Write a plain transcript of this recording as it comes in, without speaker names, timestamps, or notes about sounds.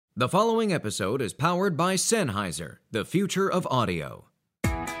The following episode is powered by Sennheiser, the future of audio.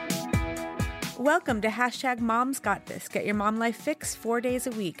 Welcome to #MomsGotThis. Get your mom life fix 4 days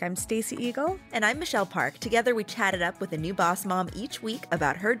a week. I'm Stacey Eagle. And I'm Michelle Park. Together we chatted up with a new boss mom each week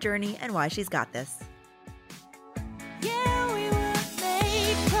about her journey and why she's got this. Yeah, we were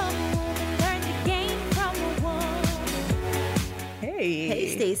made from a woman, learned the game from a woman. Hey.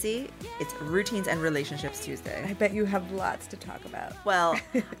 Hey, Stacey. It's Routines and Relationships Tuesday. I bet you have lots to talk about. Well,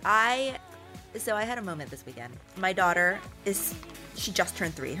 I had a moment this weekend. My daughter she just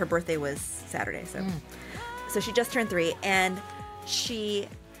turned 3. Her birthday was Saturday, so she just turned 3, and she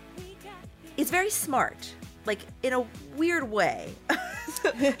is very smart, like in a weird way.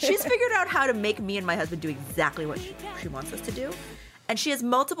 She's figured out how to make me and my husband do exactly what she wants us to do. And she has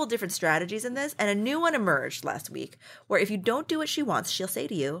multiple different strategies in this, and a new one emerged last week where if you don't do what she wants, she'll say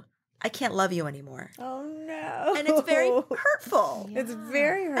to you, I can't love you anymore. Oh, no. And it's very hurtful. Yeah. It's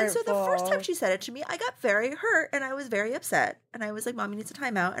very hurtful. And so the first time she said it to me, I got very hurt and I was very upset. And I was like, Mommy needs a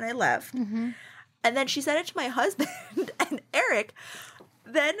timeout. And I left. Mm-hmm. And then she said it to my husband. And Eric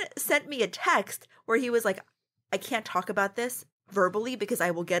then sent me a text where he was like, I can't talk about this verbally because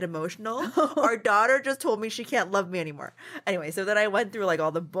I will get emotional. Our daughter just told me she can't love me anymore. Anyway, so then I went through like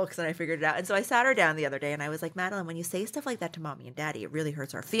all the books and I figured it out. And so I sat her down the other day and I was like, Madeline, when you say stuff like that to Mommy and Daddy, it really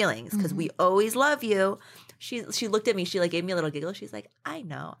hurts our feelings because we always love you. She looked at me, she like gave me a little giggle. She's like, I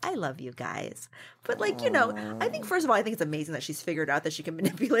know, I love you guys. But like, I think first of all, I think it's amazing that she's figured out that she can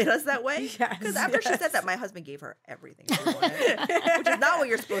manipulate us that way. Because after she said that, my husband gave her everything she wanted, which is not what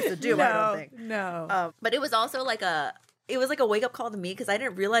you're supposed to do, I don't think. No. But it was also like a wake-up call to me because I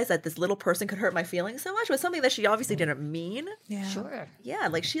didn't realize that this little person could hurt my feelings so much. It was something that she obviously didn't mean. Yeah. Sure. Yeah,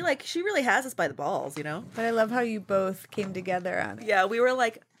 she really has us by the balls, But I love how you both came together on it. Yeah, we were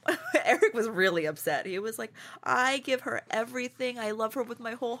like, Eric was really upset. He was like, I give her everything. I love her with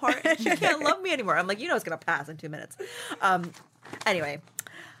my whole heart, and she can't love me anymore. I'm like, it's going to pass in 2 minutes. Anyway.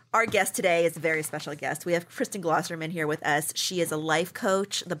 Our guest today is a very special guest. We have Kristen Glosserman here with us. She is a life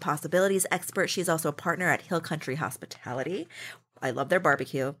coach, the possibilities expert. She's also a partner at Hill Country Hospitality. I love their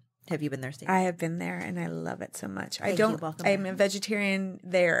barbecue. Have you been there, Steve? I have been there, and I love it so much. Welcome. I'm a vegetarian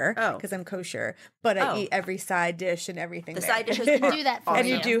there because I'm kosher, but I eat every side dish and everything. The there. side dishes do that for and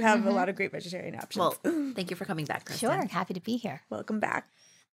you. you do have a lot of great vegetarian options. Well, thank you for coming back, Kristen. Sure. Happy to be here. Welcome back.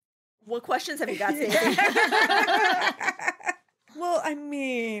 What questions have you got, Stacey? Well, I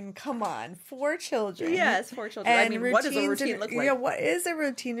mean, come on, 4 children. Yes, 4 children. And what does a routine look like? Yeah, what is a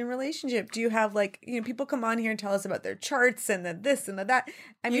routine in relationship? Do you have people come on here and tell us about their charts and the this and the that.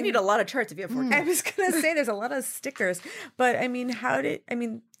 You need a lot of charts if you have 4 kids. I was going to say there's a lot of stickers, but I mean,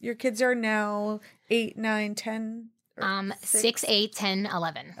 your kids are now 8, 9, 10? 6, 8, 10,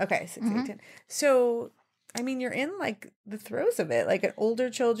 11. Okay, 6, 8, 10. So, I mean, you're in like the throes of it, like older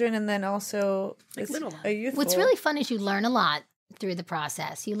children and then also a youthful. What's really fun is you learn a lot through the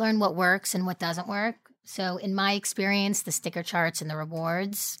process. You learn what works and what doesn't work. So in my experience, the sticker charts and the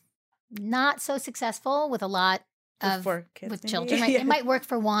rewards, not so successful with a lot of kids, children. Right? It might work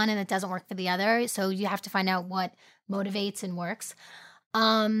for one and it doesn't work for the other. So you have to find out what motivates and works.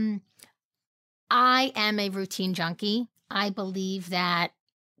 I am a routine junkie. I believe that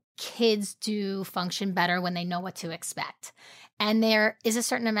kids do function better when they know what to expect. And there is a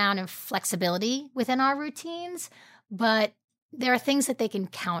certain amount of flexibility within our routines, but there are things that they can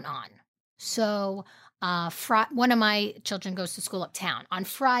count on. So one of my children goes to school uptown. On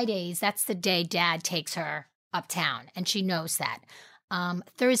Fridays, that's the day Dad takes her uptown, and she knows that.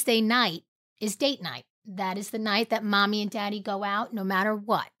 Thursday night is date night. That is the night that Mommy and Daddy go out no matter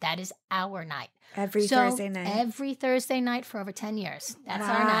what. That is our night. Every Thursday night? Every Thursday night for over 10 years. That's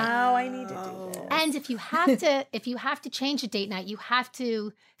our night. Wow, I need to do this. And if you have to change a date night, you have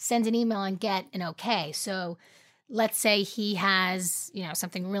to send an email and get an okay. So let's say he has,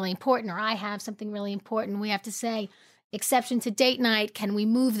 something really important, or I have something really important. We have to say, exception to date night, can we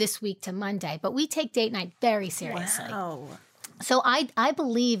move this week to Monday? But we take date night very seriously. Wow. So I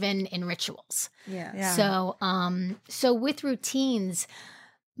believe in rituals. Yeah. So with routines,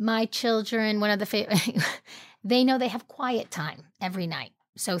 my children, one of the they know they have quiet time every night.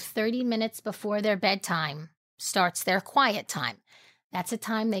 So 30 minutes before their bedtime starts their quiet time. That's a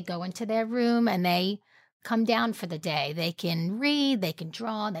time they go into their room and they come down for the day. They can read, they can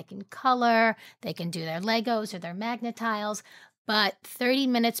draw, they can color, they can do their Legos or their magnet tiles. But 30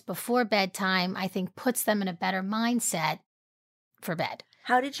 minutes before bedtime, I think, puts them in a better mindset for bed.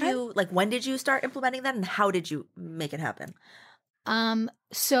 How did you, when did you start implementing that and how did you make it happen?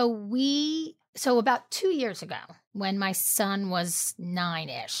 So about 2 years ago, when my son was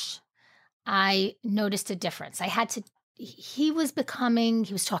 9-ish, I noticed a difference. I had to he was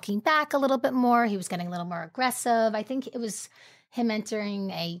talking back a little bit more. He was getting a little more aggressive. I think it was him entering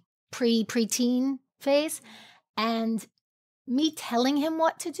a preteen phase. And me telling him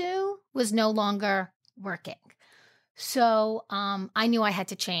what to do was no longer working. So I knew I had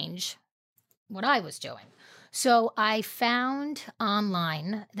to change what I was doing. So I found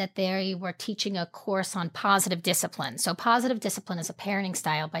online that they were teaching a course on positive discipline. So positive discipline is a parenting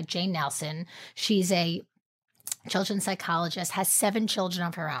style by Jane Nelson. She's a children's psychologist, has 7 children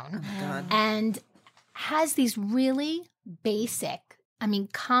of her own, Oh my God. and has these really basic,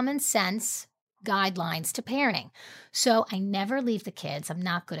 common sense guidelines to parenting. So I never leave the kids. I'm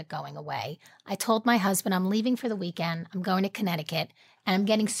not good at going away. I told my husband I'm leaving for the weekend. I'm going to Connecticut, and I'm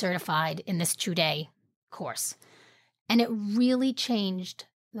getting certified in this 2-day course. And it really changed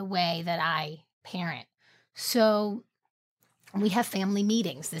the way that I parent. So we have family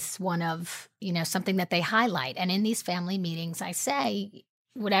meetings. This is one of, something that they highlight. And in these family meetings, I say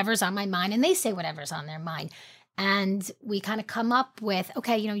whatever's on my mind, and they say whatever's on their mind. And we kind of come up with,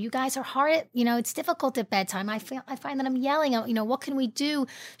 okay, you guys are hard. It's difficult at bedtime. I find that I'm yelling out, what can we do?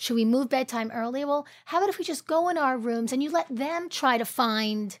 Should we move bedtime early? Well, how about if we just go in our rooms and you let them try to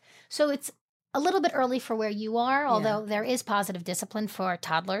find, so it's a little bit early for where you are, although there is positive discipline for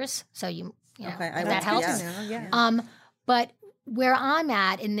toddlers. So that helps. Yeah. But where I'm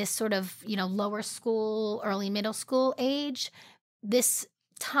at in this sort of, lower school, early middle school age, this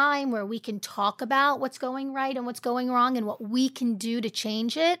time where we can talk about what's going right and what's going wrong and what we can do to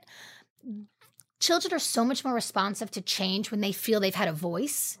change it. Children are so much more responsive to change when they feel they've had a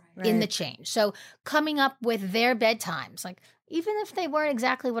voice in the change. So coming up with their bedtimes, like even if they weren't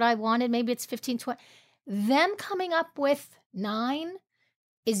exactly what I wanted, maybe it's 15, 20, them coming up with 9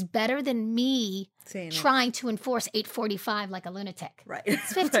 is better than me trying to enforce 8:45 like a lunatic. Right.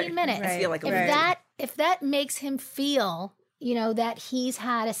 It's 15 minutes. I feel like a If that makes him feel, that he's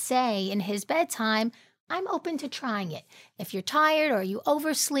had a say in his bedtime, I'm open to trying it. If you're tired or you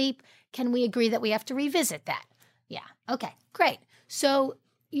oversleep, can we agree that we have to revisit that? Yeah. Okay, great. So,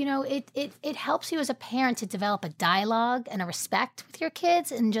 it helps you as a parent to develop a dialogue and a respect with your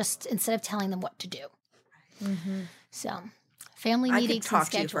kids, and just instead of telling them what to do. Mm-hmm. So family meetings and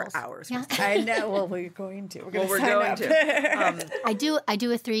schedules. I could talk to you for hours. Yeah. I know. Well, we're going to. We're going to. I do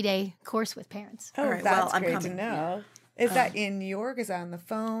a 3-day course with parents. Oh, right, that's I'm great coming. to know. Is that in New York? Is that on the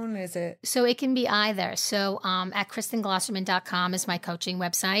phone? Is it? So it can be either. So at KristenGlosserman.com is my coaching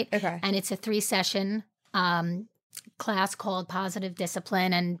website. Okay. And it's a 3-session class called Positive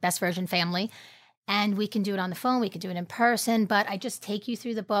Discipline and Best Version Family. And we can do it on the phone. We can do it in person. But I just take you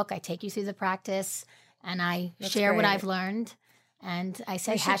through the book. I take you through the practice. And I share what I've learned. And I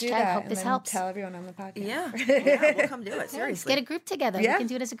say, hashtag hope this helps. Tell everyone on the podcast. Yeah, we'll come do it. Seriously. Let's get a group together. Yeah. We can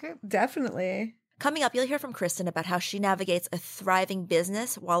do it as a group. Definitely. Coming up, you'll hear from Kristen about how she navigates a thriving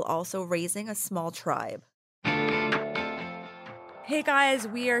business while also raising a small tribe. Hey guys,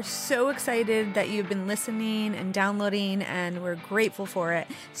 we are so excited that you've been listening and downloading, and we're grateful for it.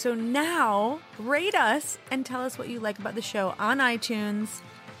 So now, rate us and tell us what you like about the show on iTunes.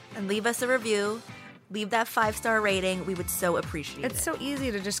 And leave us a review. Leave that 5-star rating. We would so appreciate it. It's so easy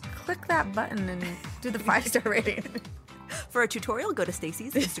to just click that button and do the 5-star rating. For a tutorial, go to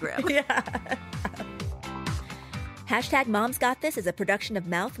Stacy's Instagram. Yeah. Hashtag Moms Got This is a production of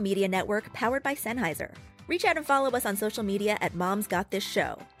Mouth Media Network powered by Sennheiser. Reach out and follow us on social media at Moms Got This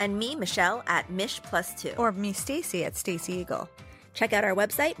Show. And me, Michelle, at Mish+2. Or me, Stacy, at Stacy Eagle. Check out our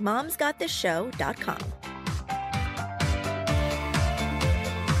website, momsgottthisshow.com.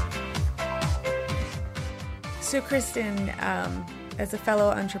 So Kristen, as a fellow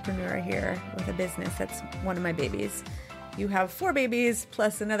entrepreneur here with a business that's one of my babies, you have 4 babies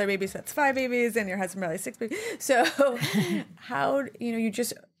plus another baby, so that's 5 babies, and your husband probably 6 babies. So how,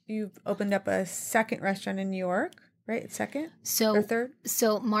 you've opened up a second restaurant in New York, right? Second or third?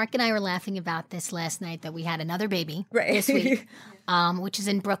 So Mark and I were laughing about this last night, that we had another baby Right. this week, which is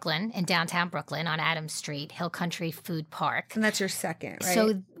in Brooklyn, in downtown Brooklyn on Adams Street, Hill Country Food Park. And that's your second, right?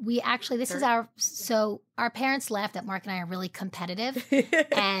 So we actually, our parents laughed that Mark and I are really competitive.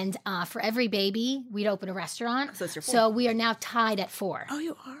 And for every baby, we'd open a restaurant. So it's your 4th. So we are now tied at 4. Oh,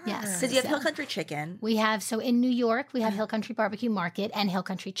 you are? Yes. Because you have Hill Country Chicken. We have, so in New York, we have Hill Country Barbecue Market and Hill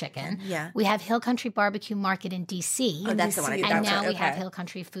Country Chicken. Yeah. We have Hill Country Barbecue Market in D.C. Oh, that's the one I DC, did. And now we okay. have Hill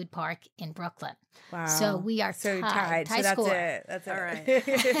Country Food Park in Brooklyn. Wow. So we are so tied. So that's score. it. That's All it. right.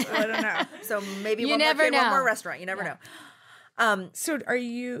 I don't know. So maybe You one never more know. restaurant. You never know. So are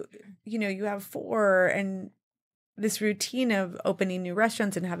you, you have 4, and this routine of opening new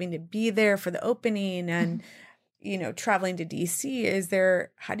restaurants and having to be there for the opening and, traveling to DC,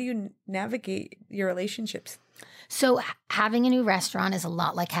 how do you navigate your relationships So having a new restaurant is a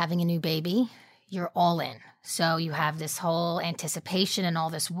lot like having a new baby. You're all in. So you have this whole anticipation and all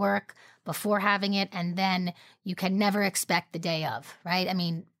this work before having it, and then you can never expect the day of, right? I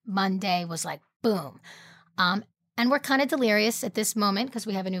mean, Monday was like, boom. And we're kind of delirious at this moment because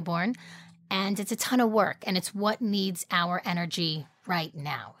we have a newborn, and it's a ton of work, and it's what needs our energy right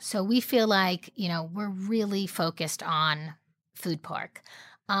now. So we feel like, we're really focused on Food Park.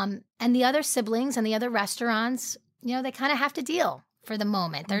 And the other siblings and the other restaurants, they kind of have to deal for the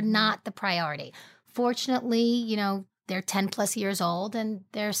moment. They're not the priority. Fortunately, they're 10 plus years old and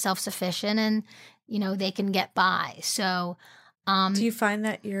they're self-sufficient and, they can get by. So, do you find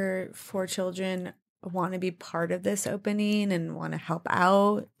that your 4 children want to be part of this opening and want to help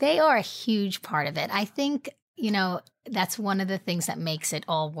out? They are a huge part of it. I think, that's one of the things that makes it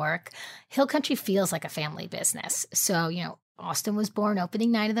all work. Hill Country feels like a family business. So, Austin was born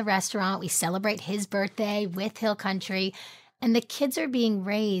opening night of the restaurant. We celebrate his birthday with Hill Country, and the kids are being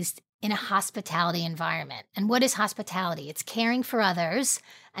raised in a hospitality environment. And what is hospitality? It's caring for others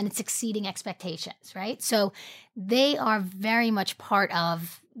and it's exceeding expectations, right? So they are very much part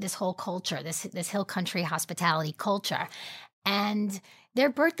of this whole culture, this Hill Country hospitality culture. And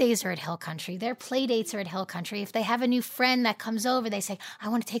their birthdays are at Hill Country. Their play dates are at Hill Country. If they have a new friend that comes over, they say, I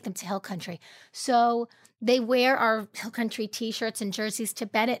want to take them to Hill Country. So they wear our Hill Country t-shirts and jerseys to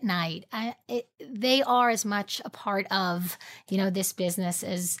bed at night. They are as much a part of, this business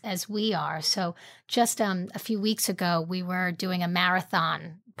as we are. So just a few weeks ago, we were doing a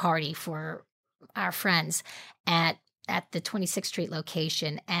marathon party for our friends at the 26th Street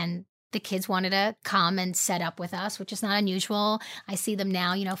location. And the kids wanted to come and set up with us, which is not unusual. I see them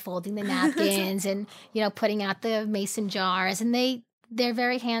now, folding the napkins and, putting out the mason jars. And they're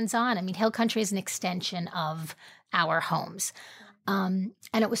very hands-on. I mean, Hill Country is an extension of our homes. And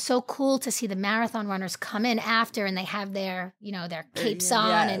it was so cool to see the marathon runners come in after and they have their, their capes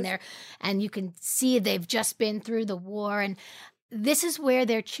on and you can see they've just been through the war. And this is where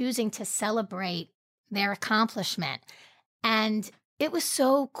they're choosing to celebrate their accomplishment. And it was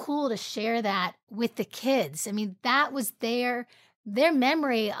so cool to share that with the kids. I mean, that was their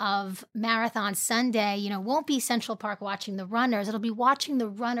memory of Marathon Sunday, won't be Central Park watching the runners. It'll be watching the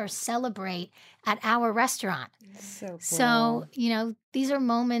runners celebrate at our restaurant. So cool. So, these are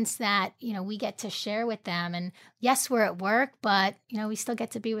moments that, we get to share with them. And yes, we're at work, but, we still get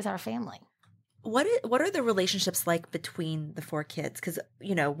to be with our family. What are the relationships like between the 4 kids? Because,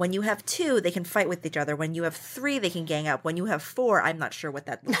 when you have 2, they can fight with each other. When you have 3, they can gang up. When you have 4, I'm not sure what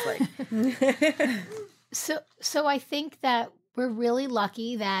that looks like. So I think that we're really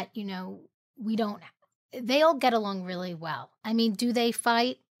lucky that, they all get along really well. I mean, do they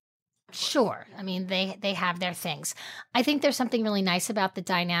fight? Sure. I mean, they have their things. I think there's something really nice about the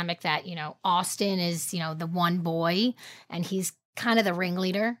dynamic that, Austin is, the one boy and he's kind of the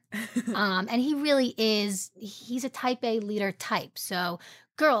ringleader. And he really is, he's a type A leader type. So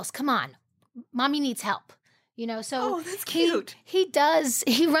girls, come on, mommy needs help. So that's cute. He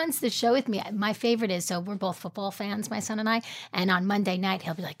runs the show with me. My favorite is, so we're both football fans, my son and I. And on Monday night,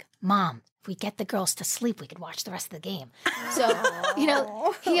 he'll be like, Mom, if we get the girls to sleep, we could watch the rest of the game. So,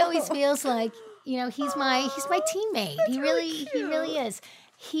 he always feels like, he's my teammate. He really is.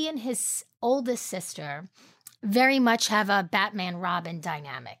 He and his oldest sister very much have a Batman Robin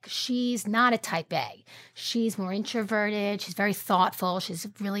dynamic. She's not a type A. She's more introverted. She's very thoughtful. She's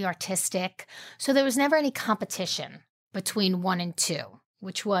really artistic. So there was never any competition between 1 and 2,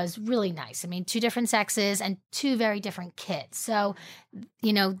 which was really nice. I mean, 2 different sexes and 2 very different kids. So,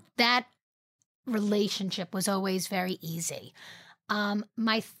 that relationship was always very easy.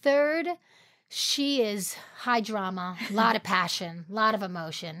 My third, she is high drama, a lot of passion, a lot of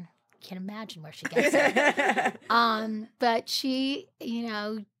emotion. Can't imagine where she gets it. But she,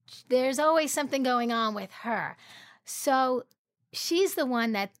 there's always something going on with her. So she's the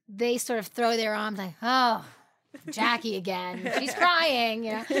one that they sort of throw their arms like, oh, Jackie again. She's crying,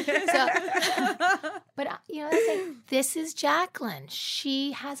 So, but, I say, this is Jacqueline.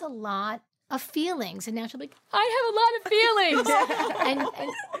 She has a lot of feelings. And now she'll be like, I have a lot of feelings.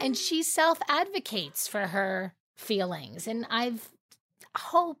 and she self-advocates for her feelings. And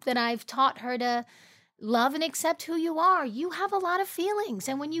hope that I've taught her to love and accept who you are. You have a lot of feelings.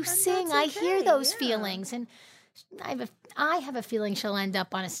 And when you sing, I hear those feelings. And I have a feeling she'll end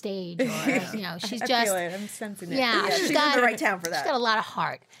up on a stage or, she's just. Feel it. I'm sensing it. Yeah, she's in the right town for that. She's got a lot of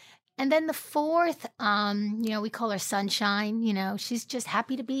heart. And then the fourth, we call her Sunshine. She's just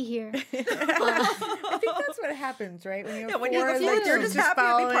happy to be here. I think that's what happens, right? When you have when you're 4, the fourth, you're just happy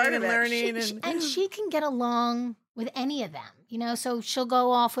to be part of it. Learning And she can get along with any of them, so she'll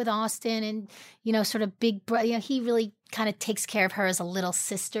go off with Austin and, sort of big brother, he really kind of takes care of her as a little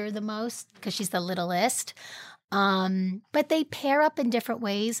sister the most because she's the littlest. But they pair up in different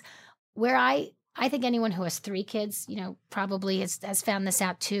ways where I think anyone who has 3 kids, probably has found this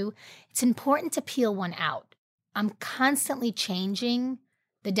out too. It's important to peel one out. I'm constantly changing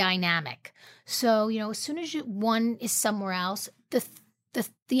the dynamic. So, as soon as one is somewhere else,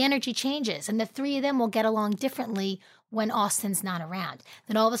 the energy changes and the 3 of them will get along differently when Austin's not around.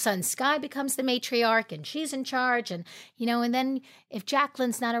 Then all of a sudden Sky becomes the matriarch and she's in charge and then if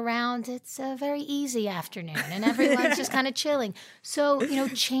Jacqueline's not around, it's a very easy afternoon and everyone's just kind of chilling. So,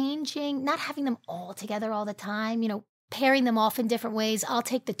 changing, not having them all together all the time, pairing them off in different ways. I'll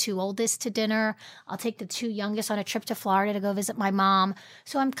take the 2 oldest to dinner. I'll take the 2 youngest on a trip to Florida to go visit my mom.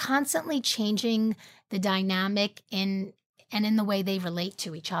 So I'm constantly changing the dynamic in the way they relate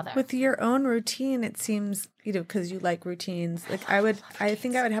to each other. With your own routine, it seems, because you like routines, like I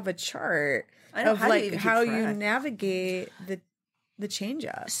think I would have a chart of how you navigate the change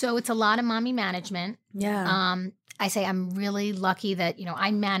up. So it's a lot of mommy management. Yeah. I say I'm really lucky that,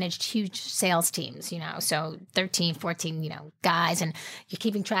 I managed huge sales teams, so 13, 14, guys, and you're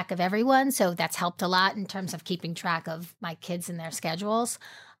keeping track of everyone. So that's helped a lot in terms of keeping track of my kids and their schedules.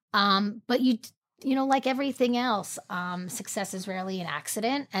 But like everything else, success is rarely an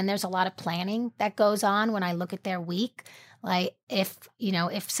accident. And there's a lot of planning that goes on when I look at their week. Like if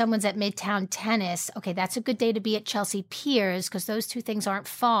someone's at Midtown Tennis, okay, that's a good day to be at Chelsea Piers because those 2 things aren't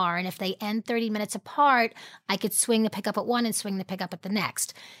far. And if they end 30 minutes apart, I could swing the pickup at one and swing the pickup at the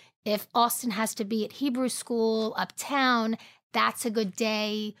next. If Austin has to be at Hebrew school uptown, that's a good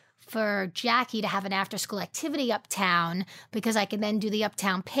day for Jackie to have an after-school activity uptown because I can then do the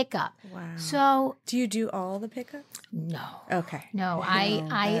uptown pickup. Wow. So, do you do all the pickups? No. Okay. No,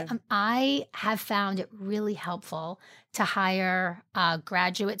 I have found it really helpful to hire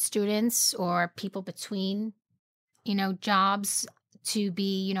graduate students or people between, jobs to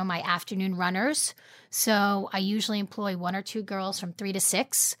be, my afternoon runners. So I usually employ 1 or 2 girls from 3 to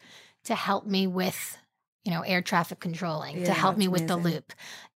 6 to help me with, air traffic controlling, to help me with the loop.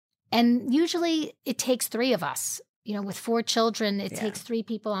 And usually it takes 3 of us, with 4 children, it takes 3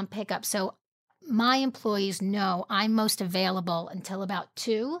 people on pickup. So my employees know I'm most available until about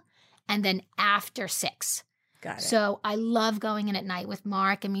 2 and then after 6. Got it. So I love going in at night with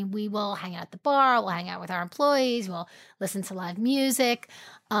Mark. I mean, we will hang out at the bar. We'll hang out with our employees. We'll listen to live music.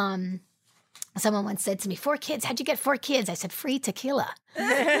 Someone once said to me, 4 kids, how'd you get 4 kids? I said, free tequila.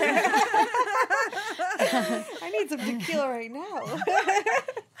 I need some tequila right now.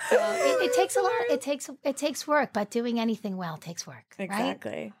 So it takes a lot. It takes work, but doing anything well takes work.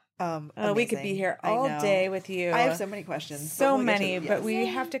 Exactly. Right? We could be here all day with you. I have so many questions. So many, but we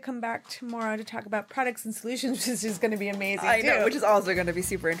have to come back tomorrow to talk about products and solutions, which is going to be amazing. I know, which is also going to be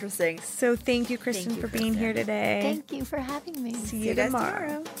super interesting. So thank you, Kristen, for being here today. Thank you for having me. See you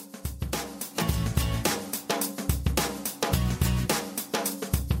tomorrow.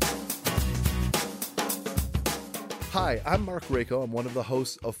 Hi, I'm Mark Rako. I'm one of the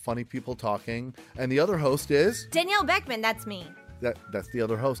hosts of Funny People Talking, and the other host is... Danielle Beckman, that's me. That's the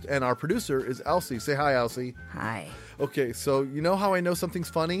other host. And our producer is Elsie. Say hi, Elsie. Hi. Okay, so you know how I know something's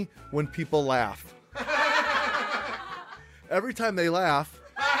funny? When people laugh. Every time they laugh,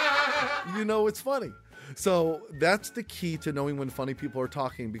 you know it's funny. So that's the key to knowing when funny people are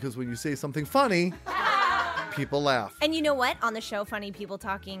talking, because when you say something funny, people laugh. And you know what? On the show, Funny People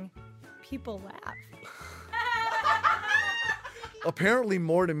Talking, people laugh. Apparently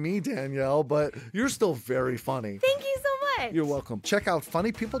more to me, Danielle, but you're still very funny. Thank you so much. You're welcome. Check out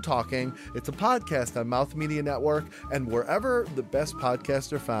Funny People Talking. It's a podcast on Mouth Media Network and wherever the best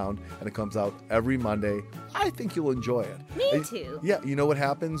podcasts are found, and it comes out every Monday. I think you'll enjoy it. Me too. Yeah, you know what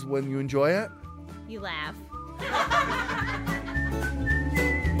happens when you enjoy it? You laugh.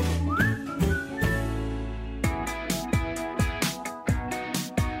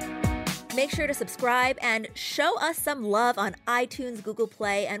 Make sure to subscribe and show us some love on iTunes, Google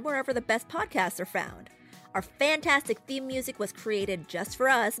Play, and wherever the best podcasts are found. Our fantastic theme music was created just for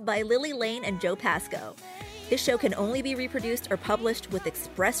us by Lily Lane and Joe Pasco. This show can only be reproduced or published with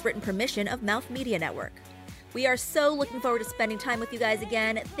express written permission of Mouth Media Network. We are so looking forward to spending time with you guys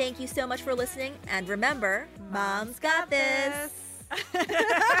again. Thank you so much for listening. And remember, Mom's got this.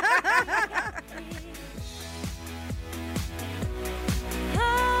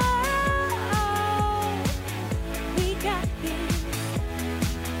 We got this.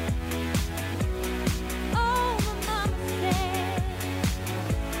 Oh, my mama said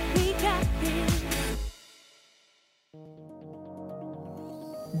we got this.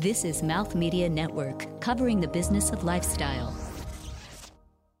 This is Mouth Media Network, covering the business of lifestyle.